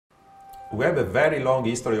We have a very long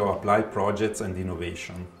history of applied projects and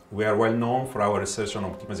innovation. We are well known for our research on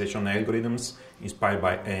optimization algorithms inspired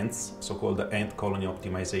by ants, so-called ant colony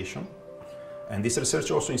optimization. And this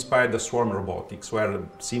research also inspired the swarm robotics, where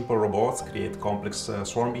simple robots create complex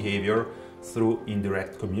swarm behavior through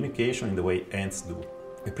indirect communication in the way ants do.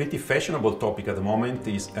 A pretty fashionable topic at the moment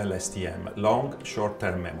is LSTM, long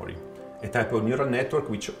short-term memory, a type of neural network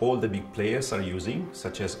which all the big players are using,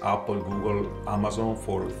 such as Apple, Google, Amazon,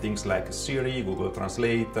 for things like Siri, Google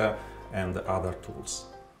Translate, and other tools.